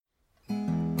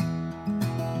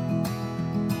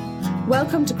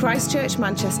Welcome to Christchurch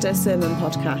Manchester Sermon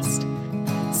Podcast.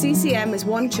 CCM is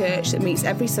one church that meets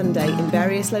every Sunday in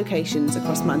various locations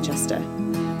across Manchester.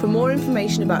 For more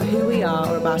information about who we are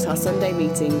or about our Sunday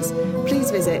meetings, please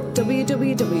visit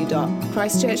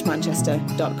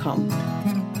www.christchurchmanchester.com.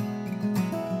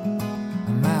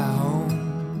 My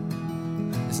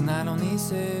home is not on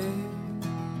this earth,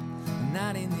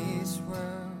 not in this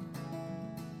world.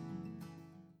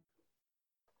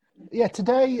 Yeah,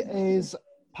 today is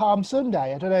Palm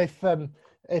Sunday. I don't know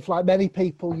if like many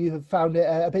people, you have found it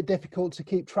a bit difficult to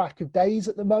keep track of days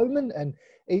at the moment, and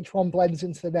each one blends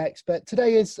into the next. But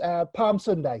today is Palm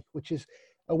Sunday, which is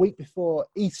a week before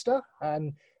Easter,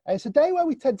 and it's a day where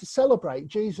we tend to celebrate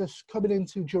Jesus coming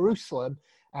into Jerusalem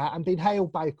and being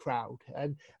hailed by a crowd.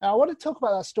 And I want to talk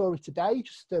about that story today,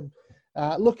 just to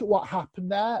look at what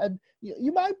happened there. And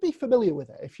you might be familiar with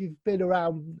it if you've been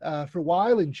around for a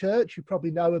while in church. You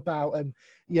probably know about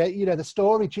the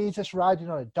story, Jesus riding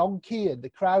on a donkey, and the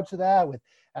crowds are there with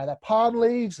their palm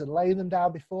leaves and laying them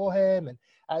down before him and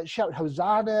shouting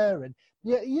Hosanna. And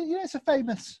it's a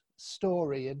famous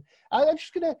story. And I'm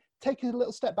just going to take a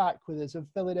little step back with us and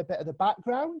fill in a bit of the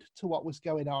background to what was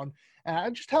going on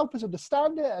and just help us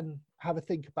understand it and have a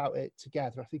think about it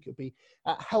together. I think it'll be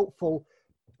helpful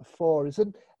for us.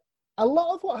 And a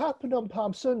lot of what happened on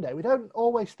Palm Sunday, we don't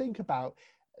always think about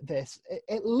this.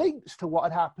 It links to what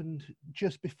had happened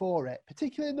just before it,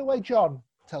 particularly in the way John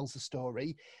tells the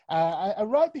story.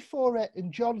 And right before it,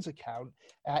 in John's account,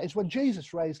 is when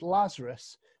Jesus raised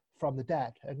Lazarus from the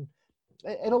dead. And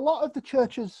in a lot of the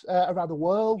churches around the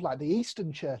world, like the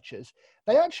Eastern churches,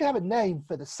 they actually have a name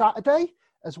for the Saturday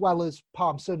as well as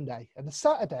Palm Sunday. And the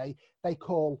Saturday they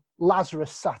call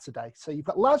Lazarus Saturday. So you've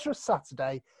got Lazarus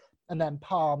Saturday and then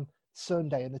Palm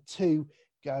Sunday, and the two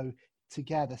go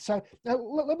together. So now,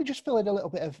 let me just fill in a little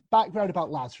bit of background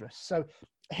about Lazarus. So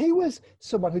he was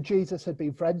someone who Jesus had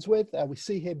been friends with. We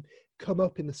see him come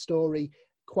up in the story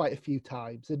quite a few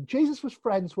times. And Jesus was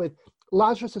friends with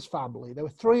Lazarus's family. There were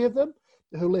three of them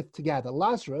who lived together: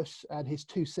 Lazarus and his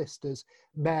two sisters,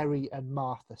 Mary and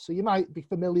Martha. So you might be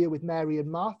familiar with Mary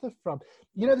and Martha from,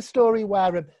 the story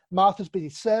where Martha's busy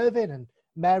serving and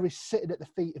Mary's sitting at the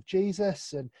feet of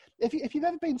Jesus. And if you've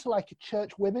ever been to like a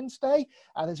church women's day,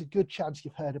 there's a good chance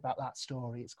you've heard about that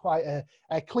story. It's quite a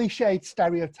cliched,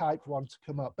 stereotyped one to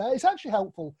come up, but it's actually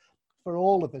helpful for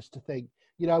all of us to think,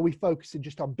 are we focusing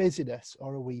just on busyness,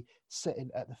 or are we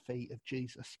sitting at the feet of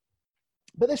Jesus?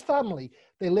 But this family,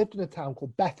 they lived in a town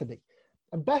called Bethany.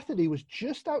 And Bethany was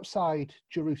just outside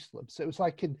Jerusalem. So it was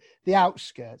like in the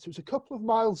outskirts. It was a couple of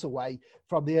miles away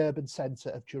from the urban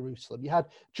centre of Jerusalem. You had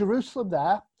Jerusalem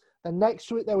there. Then next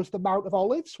to it, there was the Mount of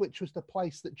Olives, which was the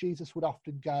place that Jesus would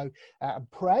often go and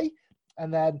pray.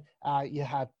 And then you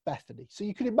had Bethany. So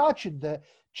you can imagine that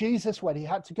Jesus, when he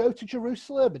had to go to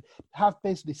Jerusalem and have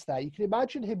business there, you can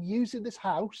imagine him using this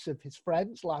house of his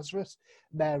friends, Lazarus,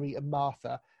 Mary and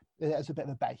Martha, as a bit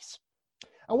of a base.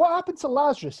 And what happened to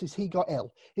Lazarus is he got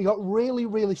ill. He got really,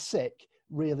 really sick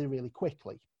really, really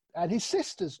quickly. And his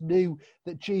sisters knew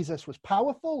that Jesus was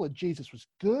powerful and Jesus was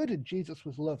good and Jesus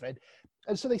was loving.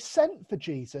 And so they sent for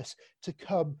Jesus to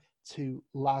come to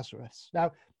Lazarus.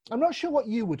 Now, I'm not sure what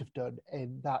you would have done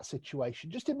in that situation.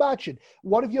 Just imagine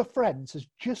one of your friends has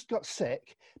just got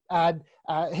sick and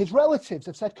his relatives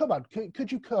have said, come on,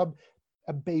 could you come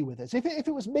and be with us? If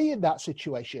it was me in that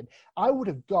situation, I would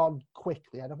have gone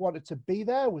quickly, and I wanted to be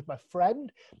there with my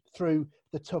friend through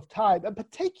the tough time. And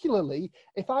particularly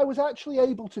if I was actually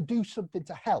able to do something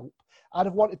to help, I'd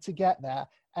have wanted to get there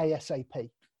ASAP.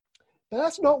 But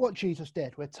that's not what Jesus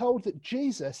did. We're told that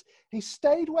Jesus, he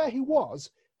stayed where he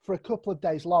was for a couple of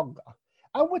days longer.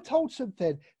 And we're told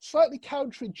something slightly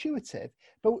counterintuitive,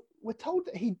 but we're told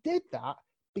that he did that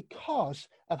because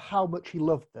of how much he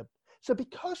loved them. So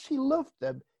because he loved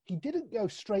them, he didn't go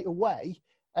straight away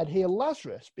and heal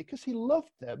Lazarus. Because he loved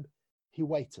them, he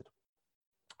waited.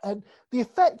 And the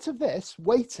effect of this,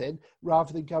 waiting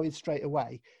rather than going straight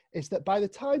away, is that by the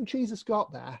time Jesus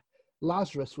got there,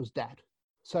 Lazarus was dead.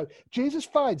 So Jesus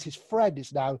finds his friend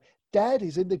is now dead,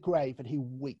 he's in the grave, and he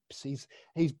weeps. He's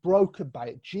broken by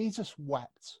it. Jesus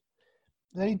wept.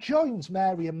 Then he joins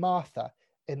Mary and Martha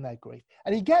in their grief,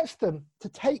 and he gets them to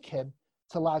take him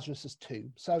to Lazarus's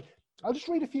tomb. So I'll just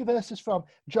read a few verses from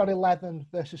John 11,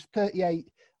 verses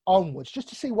 38 onwards, just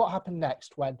to see what happened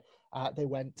next when they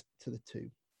went to the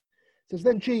tomb. It says,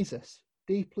 then Jesus,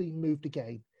 deeply moved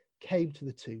again, came to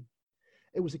the tomb.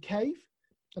 It was a cave,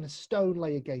 and a stone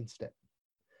lay against it.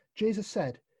 Jesus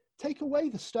said, take away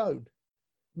the stone.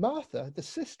 Martha, the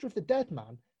sister of the dead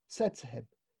man, said to him,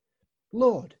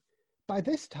 Lord, by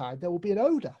this time there will be an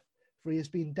odour, for he has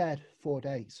been dead 4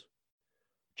 days.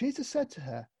 Jesus said to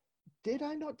her, did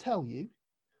I not tell you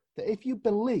that if you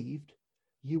believed,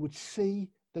 you would see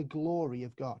the glory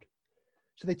of God?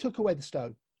 So they took away the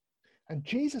stone. And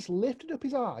Jesus lifted up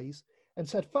his eyes and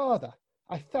said, Father,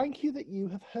 I thank you that you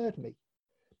have heard me.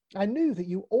 I knew that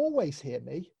you always hear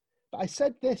me, but I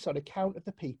said this on account of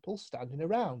the people standing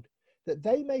around, that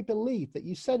they may believe that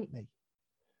you sent me.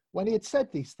 When he had said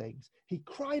these things, he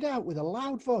cried out with a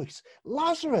loud voice,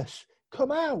 Lazarus,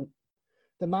 come out.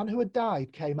 The man who had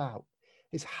died came out,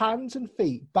 his hands and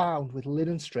feet bound with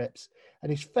linen strips, and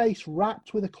his face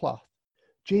wrapped with a cloth.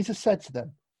 Jesus said to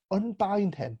them,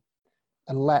 unbind him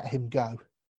and let him go.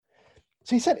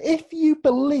 So he said, if you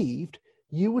believed,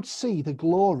 you would see the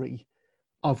glory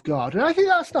of God. And I think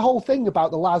that's the whole thing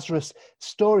about the Lazarus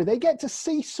story. They get to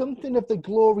see something of the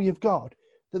glory of God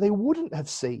that they wouldn't have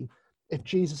seen if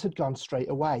Jesus had gone straight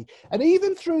away. And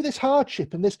even through this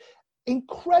hardship and this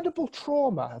incredible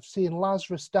trauma of seeing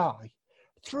Lazarus die,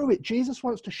 through it, Jesus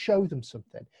wants to show them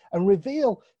something and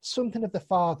reveal something of the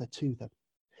Father to them.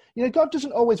 You know, God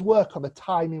doesn't always work on the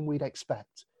timing we'd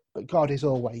expect, but God is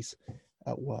always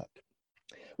at work.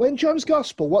 Well, in John's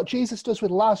Gospel, what Jesus does with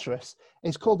Lazarus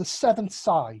is called the seventh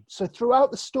sign. So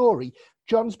throughout the story,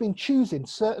 John's been choosing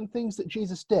certain things that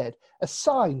Jesus did as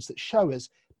signs that show us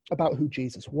about who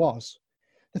Jesus was.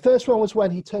 The first one was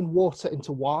when he turned water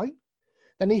into wine.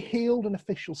 Then he healed an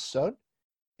official's son.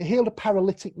 He healed a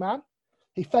paralytic man.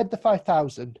 He fed the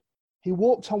 5,000. He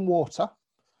walked on water.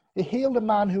 He healed a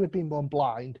man who had been born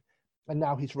blind. And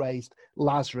now he's raised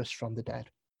Lazarus from the dead.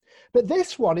 But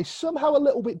this one is somehow a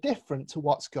little bit different to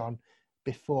what's gone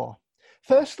before.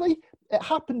 Firstly, it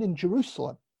happened in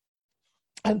Jerusalem.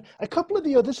 And a couple of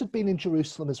the others had been in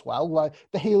Jerusalem as well, like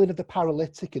the healing of the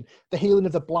paralytic and the healing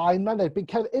of the blind man. They'd been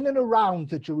kind of in and around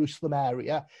the Jerusalem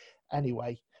area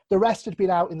anyway. The rest had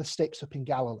been out in the sticks up in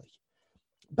Galilee.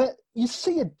 But you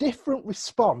see a different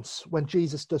response when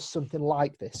Jesus does something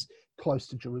like this close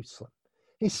to Jerusalem.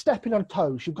 He's stepping on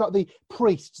toes. You've got the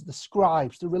priests, the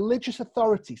scribes, the religious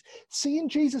authorities. Seeing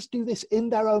Jesus do this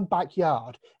in their own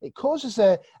backyard, it causes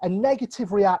a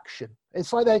negative reaction.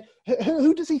 It's like,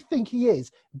 who does he think he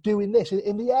is doing this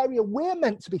in the area we're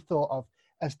meant to be thought of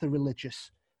as the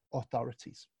religious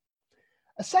authorities?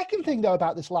 A second thing, though,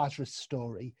 about this Lazarus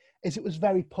story is it was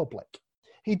very public.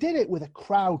 He did it with a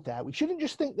crowd there. We shouldn't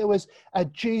just think there was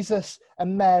Jesus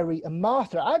and Mary and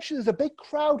Martha. Actually, there's a big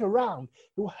crowd around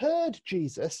who heard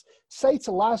Jesus say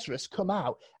to Lazarus, come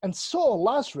out, and saw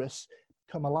Lazarus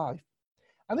come alive.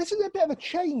 And this is a bit of a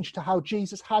change to how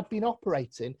Jesus had been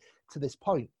operating to this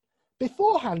point.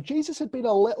 Beforehand, Jesus had been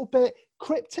a little bit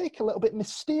cryptic, a little bit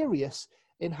mysterious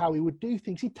in how he would do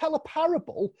things. He'd tell a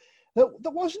parable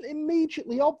that wasn't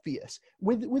immediately obvious,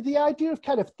 with the idea of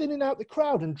kind of thinning out the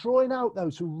crowd and drawing out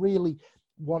those who really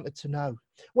wanted to know.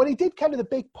 When he did kind of the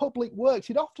big public works,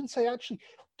 he'd often say, actually,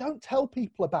 don't tell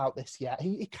people about this yet.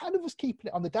 He kind of was keeping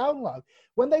it on the down low.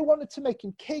 When they wanted to make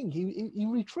him king, he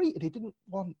retreated. He didn't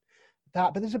want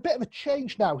that. But there's a bit of a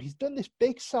change now. He's done this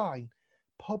big sign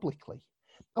publicly.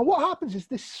 And what happens is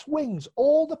this swings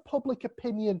all the public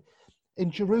opinion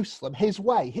in Jerusalem his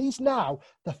way. He's now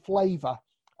the flavour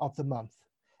of the month.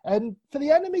 And for the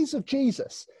enemies of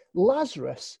Jesus,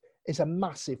 Lazarus is a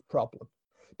massive problem,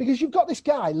 because you've got this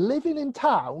guy living in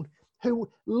town who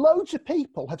loads of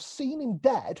people have seen him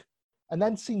dead and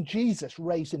then seen Jesus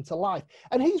raise him to life.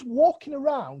 And he's walking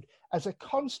around as a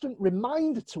constant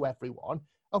reminder to everyone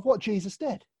of what Jesus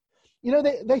did. You know,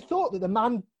 they thought that the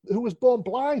man who was born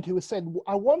blind, who was saying,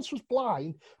 I once was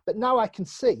blind, but now I can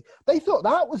see, they thought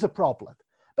that was a problem.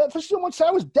 But for someone to say,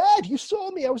 I was dead, you saw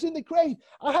me, I was in the grave,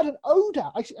 I had an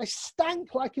odour, I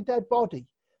stank like a dead body,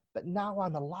 but now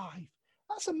I'm alive.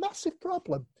 That's a massive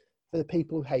problem for the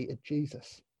people who hated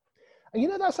Jesus. And you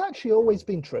know, that's actually always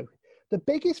been true. The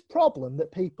biggest problem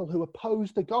that people who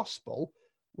oppose the gospel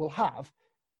will have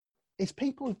is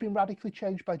people who've been radically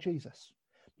changed by Jesus.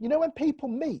 You know, when people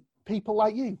meet people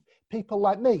like you, people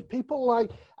like me, people like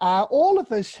all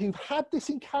of us who've had this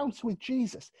encounter with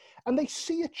Jesus, and they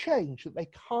see a change that they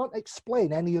can't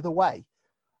explain any other way,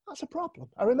 that's a problem.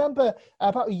 I remember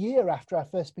about a year after I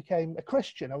first became a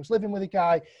Christian, I was living with a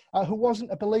guy who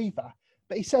wasn't a believer,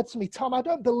 but he said to me, Tom, I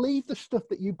don't believe the stuff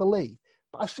that you believe,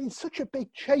 but I've seen such a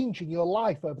big change in your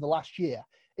life over the last year.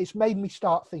 It's made me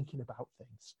start thinking about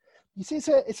things. You see,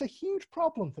 it's a huge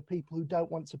problem for people who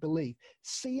don't want to believe,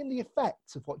 seeing the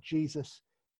effects of what Jesus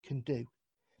can do.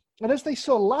 And as they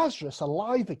saw Lazarus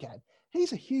alive again,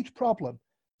 he's a huge problem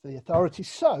for the authorities.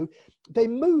 So they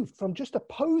moved from just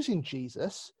opposing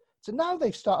Jesus to now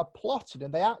they've started plotting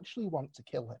and they actually want to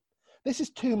kill him. This is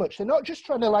too much. They're not just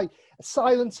trying to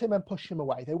silence him and push him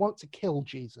away. They want to kill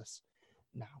Jesus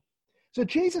now. So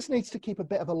Jesus needs to keep a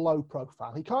bit of a low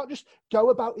profile. He can't just go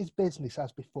about his business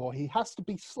as before. He has to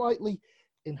be slightly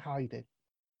in hiding.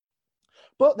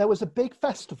 But there was a big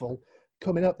festival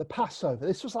coming up, the Passover.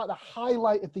 This was like the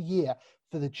highlight of the year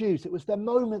for the Jews. It was the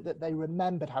moment that they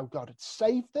remembered how God had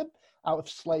saved them out of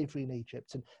slavery in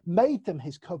Egypt and made them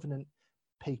his covenant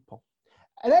people.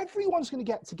 And everyone's going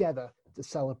to get together to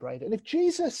celebrate. And if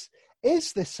Jesus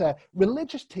is this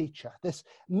religious teacher, this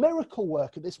miracle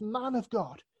worker, this man of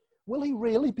God, will he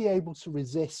really be able to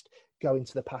resist going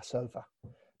to the Passover?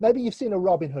 Maybe you've seen a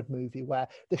Robin Hood movie where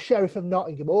the Sheriff of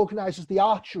Nottingham organises the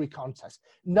archery contest,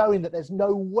 knowing that there's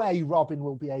no way Robin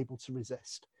will be able to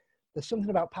resist. There's something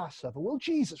about Passover. Will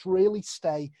Jesus really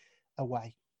stay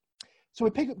away? So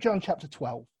we pick up John chapter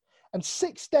 12, and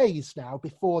 6 days now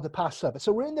before the Passover.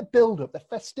 So we're in the build-up. The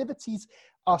festivities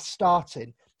are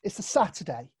starting. It's the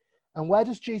Saturday. And where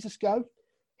does Jesus go?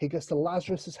 He goes to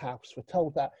Lazarus' house. We're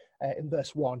told that in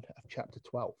verse 1 of chapter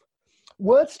 12.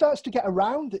 Word starts to get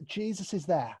around that Jesus is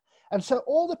there. And so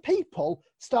all the people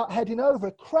start heading over.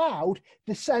 A crowd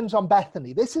descends on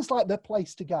Bethany. This is like the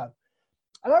place to go.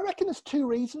 And I reckon there's 2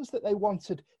 reasons that they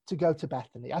wanted to go to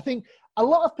Bethany. I think a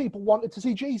lot of people wanted to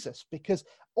see Jesus because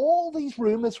all these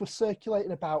rumours were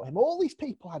circulating about him. All these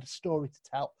people had a story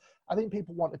to tell. I think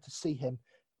people wanted to see him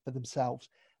for themselves.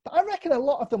 But I reckon a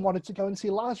lot of them wanted to go and see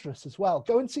Lazarus as well.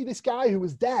 Go and see this guy who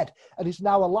was dead and is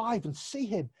now alive and see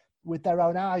him with their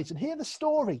own eyes and hear the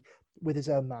story with his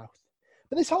own mouth.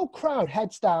 But this whole crowd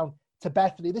heads down to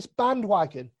Bethany. This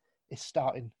bandwagon is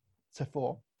starting to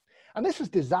form. And this was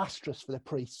disastrous for the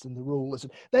priests and the rulers.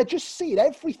 And they're just seeing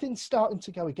everything starting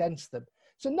to go against them.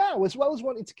 So now, as well as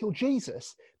wanting to kill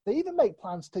Jesus, they even make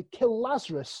plans to kill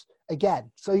Lazarus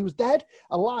again. So he was dead,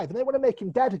 alive, and they want to make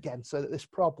him dead again so that this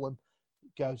problem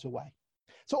goes away.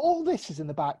 So all this is in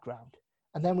the background.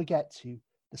 And then we get to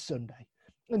the Sunday.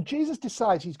 And Jesus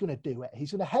decides he's going to do it.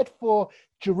 He's going to head for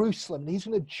Jerusalem and he's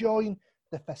going to join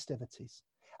the festivities.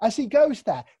 As he goes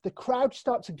there, the crowd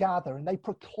start to gather and they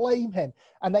proclaim him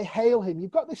and they hail him.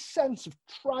 You've got this sense of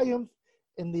triumph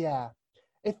in the air.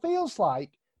 It feels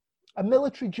like a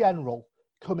military general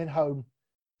coming home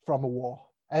from a war.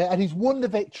 And he's won the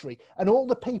victory and all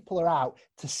the people are out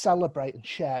to celebrate and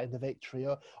share in the victory.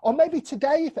 Or maybe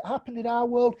today, if it happened in our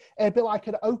world, it'd be like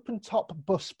an open-top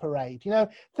bus parade. You know,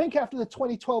 think after the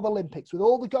 2012 Olympics with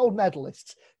all the gold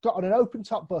medalists got on an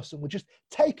open-top bus and were just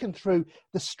taken through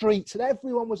the streets and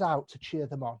everyone was out to cheer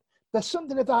them on. There's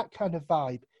something of that kind of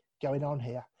vibe going on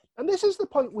here. And this is the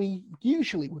point we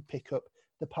usually would pick up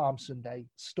the Palm Sunday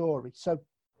story. So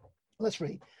let's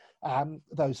read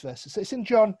those verses. So it's in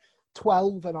John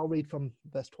 12, and I'll read from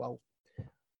verse 12.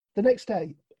 The next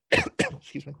day,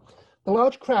 excuse me, the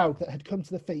large crowd that had come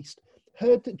to the feast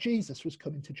heard that Jesus was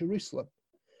coming to Jerusalem.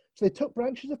 So they took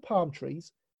branches of palm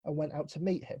trees and went out to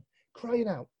meet him, crying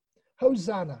out,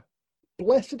 "Hosanna!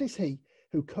 Blessed is he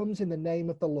who comes in the name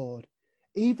of the Lord,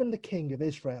 even the King of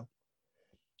Israel."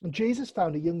 And Jesus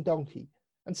found a young donkey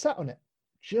and sat on it,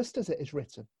 just as it is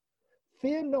written,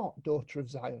 "Fear not, daughter of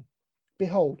Zion.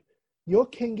 Behold, your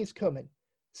king is coming,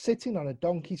 sitting on a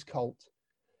donkey's colt."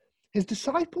 His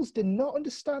disciples did not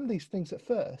understand these things at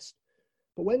first,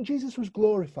 but when Jesus was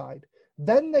glorified,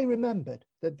 then they remembered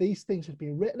that these things had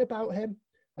been written about him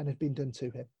and had been done to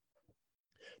him.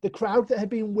 The crowd that had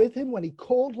been with him when he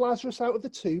called Lazarus out of the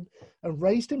tomb and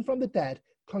raised him from the dead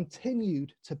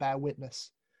continued to bear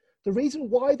witness. The reason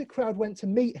why the crowd went to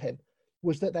meet him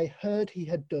was that they heard he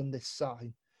had done this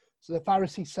sign. So the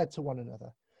Pharisees said to one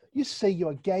another, "You see, you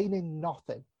are gaining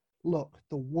nothing. Look,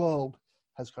 the world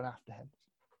has gone after him."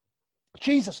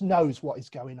 Jesus knows what is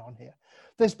going on here.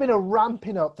 There's been a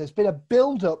ramping up. There's been a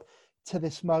build-up to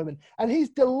this moment. And he's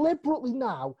deliberately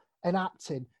now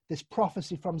enacting this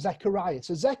prophecy from Zechariah.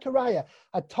 So Zechariah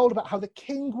had told about how the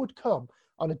king would come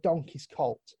on a donkey's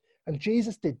colt. And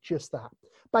Jesus did just that.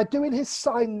 By doing his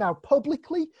sign now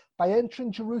publicly, by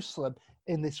entering Jerusalem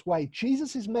in this way,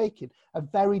 Jesus is making a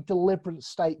very deliberate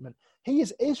statement. He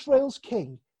is Israel's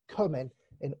king coming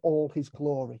in all his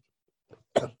glory.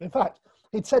 In fact,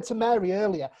 he'd said to Mary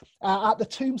earlier at the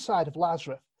tomb side of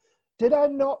Lazarus, "Did I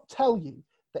not tell you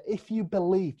that if you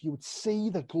believed, you would see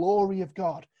the glory of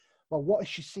God?" Well, what is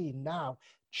she seeing now?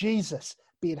 Jesus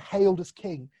being hailed as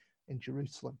king in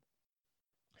Jerusalem.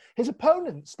 His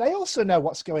opponents, they also know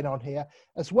what's going on here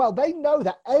as well. They know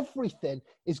that everything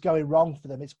is going wrong for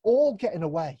them. It's all getting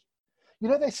away. You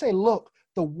know, they say, look,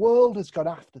 the world has gone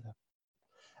after them.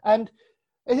 And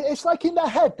it's like in their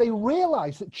head, they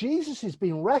realize that Jesus is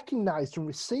being recognized and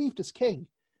received as king.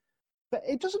 But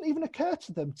it doesn't even occur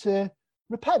to them to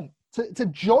repent, to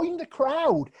join the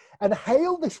crowd and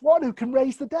hail this one who can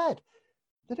raise the dead.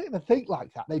 They don't even think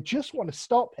like that. They just want to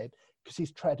stop him because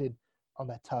he's treading on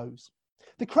their toes.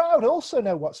 The crowd also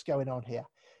know what's going on here.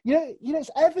 You know, it's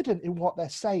evident in what they're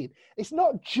saying. It's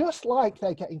not just like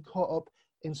they're getting caught up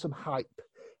in some hype.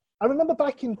 I remember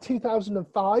back in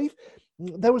 2005,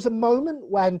 there was a moment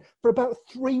when for about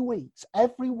 3 weeks,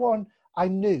 everyone I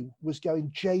knew was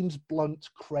going James Blunt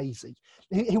crazy.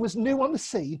 He was new on the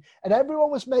scene and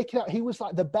everyone was making out he was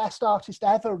like the best artist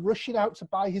ever, rushing out to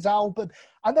buy his album.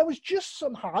 And there was just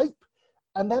some hype.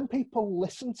 And then people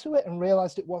listened to it and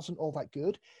realized it wasn't all that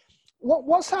good.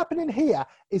 What's happening here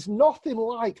is nothing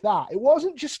like that. It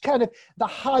wasn't just kind of the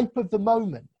hype of the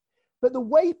moment, but the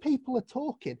way people are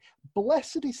talking.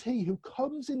 Blessed is he who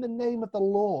comes in the name of the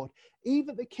Lord,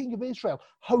 even the King of Israel.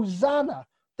 Hosanna.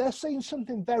 They're saying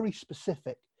something very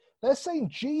specific. They're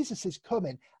saying Jesus is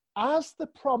coming as the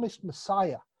promised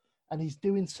Messiah, and he's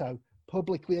doing so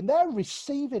publicly, and they're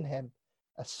receiving him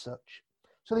as such.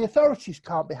 So the authorities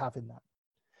can't be having that.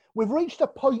 We've reached a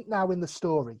point now in the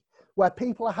story where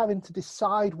people are having to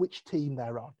decide which team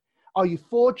they're on. Are you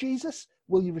for Jesus?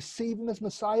 Will you receive him as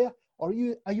Messiah? Or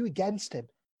are you against him?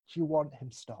 Do you want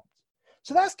him stopped?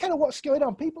 So that's kind of what's going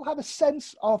on. People have a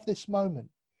sense of this moment.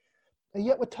 And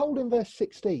yet we're told in verse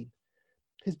 16,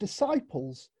 his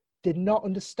disciples did not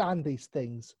understand these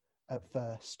things at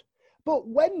first. But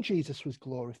when Jesus was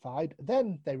glorified,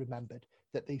 then they remembered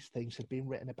that these things had been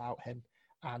written about him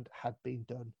and had been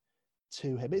done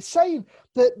to him. It's saying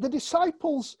that the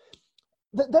disciples,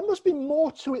 that there must be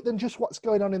more to it than just what's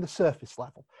going on in the surface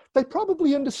level. They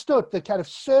probably understood the kind of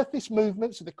surface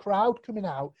movements of the crowd coming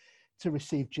out to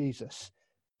receive Jesus.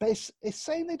 But it's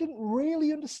saying they didn't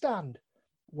really understand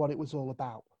what it was all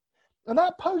about. And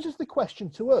that poses the question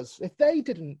to us. If they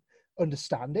didn't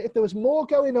understand it, if there was more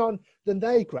going on than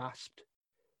they grasped,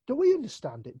 do we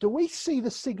understand it? Do we see the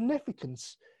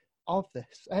significance of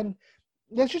this? And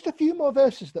there's just a few more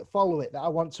verses that follow it that I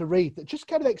want to read that just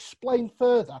kind of explain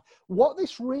further what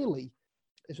this really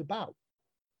is about.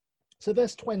 So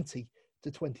verse 20 to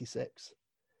 26.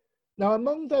 Now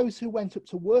among those who went up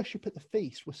to worship at the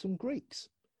feast were some Greeks.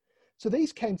 So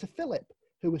these came to Philip,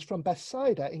 who was from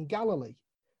Bethsaida in Galilee,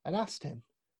 and asked him,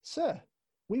 Sir,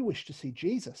 we wish to see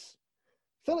Jesus.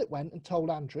 Philip went and told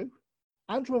Andrew.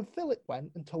 Andrew and Philip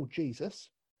went and told Jesus,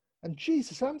 and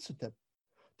Jesus answered them,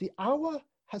 The hour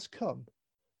has come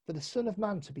for the Son of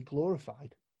Man to be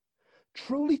glorified.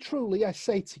 Truly, truly, I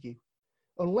say to you,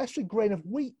 unless a grain of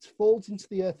wheat falls into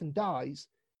the earth and dies,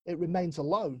 it remains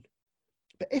alone.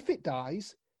 But if it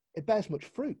dies, it bears much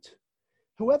fruit.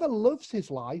 Whoever loves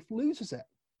his life loses it,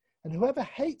 and whoever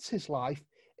hates his life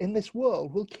in this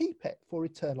world will keep it for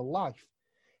eternal life.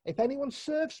 If anyone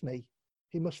serves me,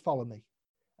 he must follow me,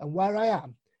 and where I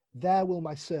am, there will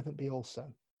my servant be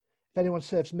also. If anyone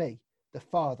serves me, the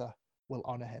Father will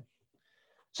honor him.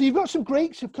 So you've got some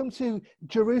Greeks who've come to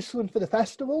Jerusalem for the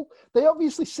festival. They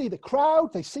obviously see the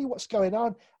crowd, they see what's going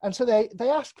on, and so they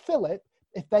ask Philip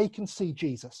if they can see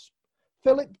Jesus.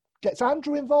 Philip gets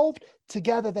Andrew involved.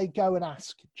 Together they go and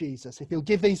ask Jesus if he'll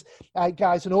give these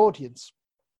guys an audience.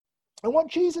 And what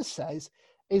Jesus says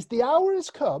is the hour has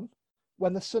come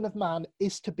when the Son of Man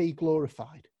is to be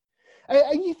glorified.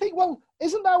 And you think, well,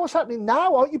 isn't that what's happening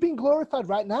now? Aren't you being glorified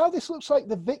right now? This looks like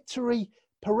the victory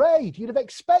parade. You'd have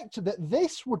expected that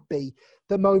this would be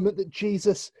the moment that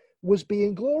Jesus was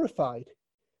being glorified.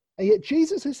 And yet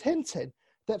Jesus is hinting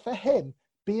that for him,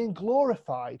 being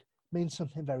glorified means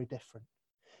something very different.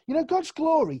 You know, God's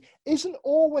glory isn't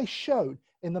always shown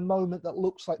in the moment that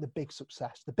looks like the big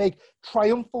success, the big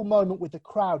triumphal moment with the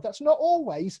crowd. That's not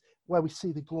always where we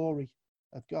see the glory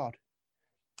of God.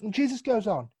 And Jesus goes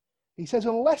on. He says,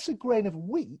 unless a grain of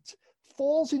wheat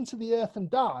falls into the earth and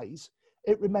dies,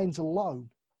 it remains alone.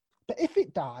 But if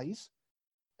it dies,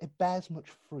 it bears much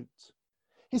fruit.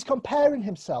 He's comparing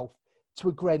himself to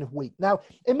a grain of wheat. Now,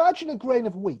 imagine a grain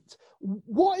of wheat.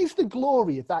 What is the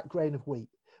glory of that grain of wheat?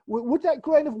 Would that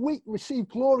grain of wheat receive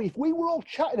glory if we were all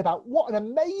chatting about what an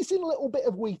amazing little bit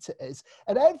of wheat it is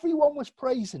and everyone was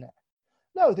praising it?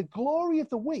 No, the glory of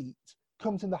the wheat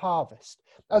comes in the harvest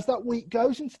as that wheat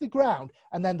goes into the ground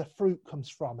and then the fruit comes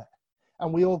from it.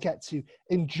 And we all get to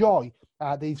enjoy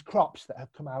these crops that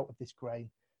have come out of this grain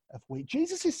of wheat.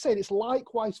 Jesus is saying it's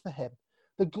likewise for him.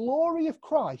 The glory of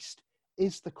Christ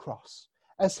is the cross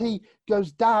as he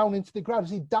goes down into the ground,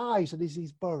 as he dies and as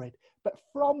he's buried. But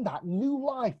from that, new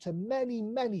life to many,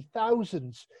 many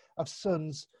thousands of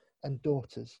sons and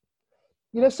daughters.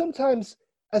 You know, sometimes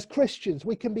as Christians,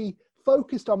 we can be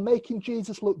focused on making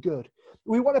Jesus look good.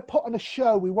 We want to put on a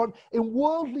show. We want, in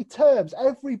worldly terms,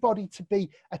 everybody to be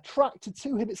attracted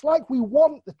to him. It's like we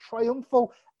want the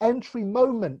triumphal entry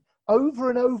moment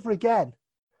over and over again.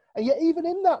 And yet even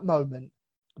in that moment,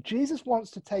 Jesus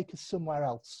wants to take us somewhere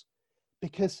else,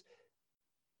 because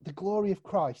the glory of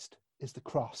Christ is the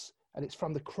cross, and it's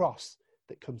from the cross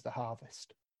that comes the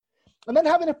harvest. And then,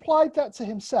 having applied that to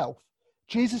himself,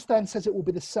 Jesus then says it will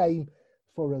be the same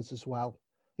for us as well.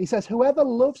 He says, whoever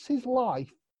loves his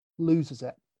life loses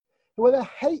it. Whoever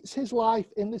hates his life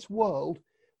in this world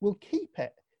will keep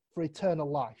it for eternal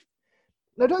life.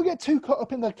 Now, don't get too caught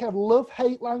up in the kind of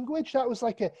love-hate language. That was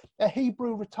like a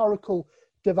Hebrew rhetorical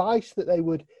device that they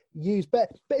would use. But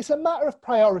it's a matter of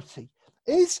priority.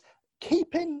 Is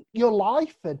keeping your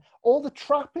life and all the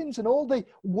trappings and all the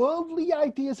worldly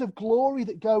ideas of glory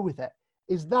that go with it,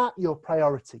 is that your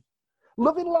priority?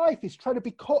 Loving life is trying to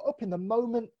be caught up in the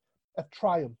moment of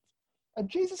triumph. And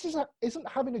Jesus isn't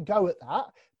having a go at that,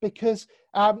 because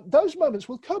those moments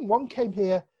will come. One came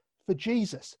here for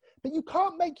Jesus. But you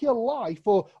can't make your life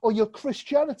or your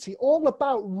Christianity all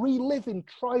about reliving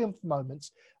triumph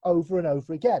moments over and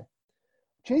over again.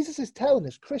 Jesus is telling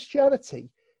us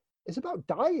Christianity is about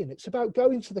dying. It's about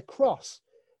going to the cross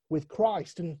with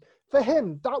Christ. And for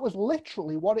him, that was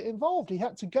literally what it involved. He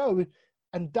had to go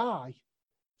and die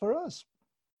for us.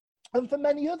 And for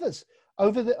many others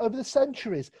over the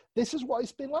centuries, this is what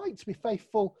it's been like to be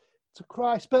faithful to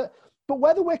Christ. But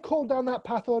whether we're called down that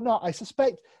path or not, I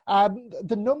suspect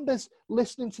the numbers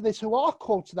listening to this who are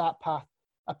called to that path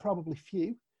are probably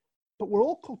few. But we're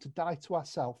all called to die to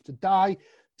ourselves, to die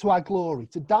to our glory,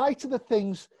 to die to the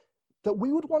things that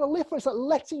we would want to live for. It's like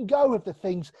letting go of the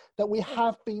things that we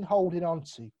have been holding on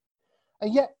to.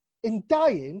 And yet, in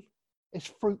dying, is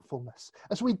fruitfulness.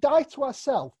 As we die to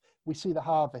ourselves, we see the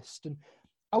harvest. And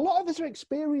a lot of us are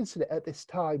experiencing it at this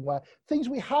time, where things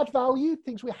we had valued,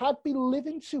 things we had been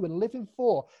living to and living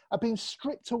for, are being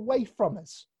stripped away from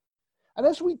us. And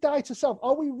as we die to self,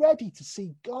 are we ready to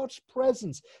see God's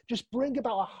presence just bring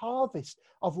about a harvest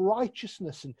of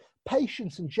righteousness and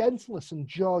patience and gentleness and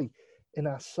joy in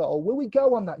our soul? Will we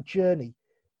go on that journey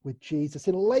with Jesus?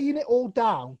 In laying it all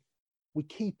down, we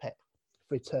keep it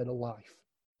for eternal life.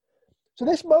 So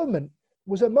this moment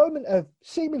was a moment of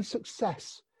seeming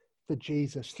success for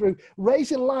Jesus, through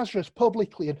raising Lazarus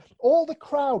publicly and all the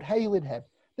crowd hailing him.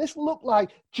 This looked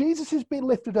like Jesus has been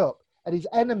lifted up and his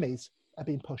enemies are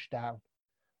being pushed down.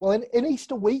 Well, in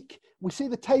Easter week, we see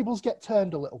the tables get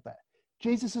turned a little bit.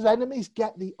 Jesus' enemies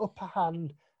get the upper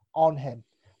hand on him.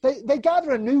 They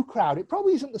gather a new crowd. It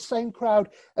probably isn't the same crowd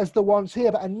as the ones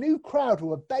here, but a new crowd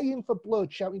who are baying for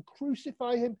blood, shouting,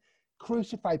 "Crucify him,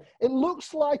 crucify him." It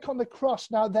looks like on the cross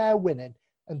now they're winning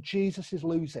and Jesus is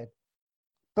losing.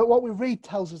 But what we read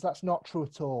tells us that's not true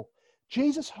at all.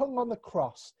 Jesus hung on the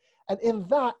cross, and in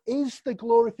that is the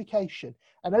glorification.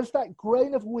 And as that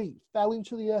grain of wheat fell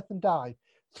into the earth and died,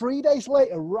 3 days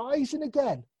later, rising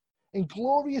again in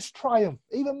glorious triumph,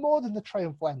 even more than the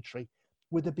triumphal entry,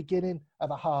 with the beginning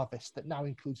of a harvest that now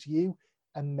includes you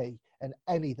and me and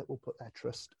any that will put their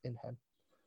trust in him.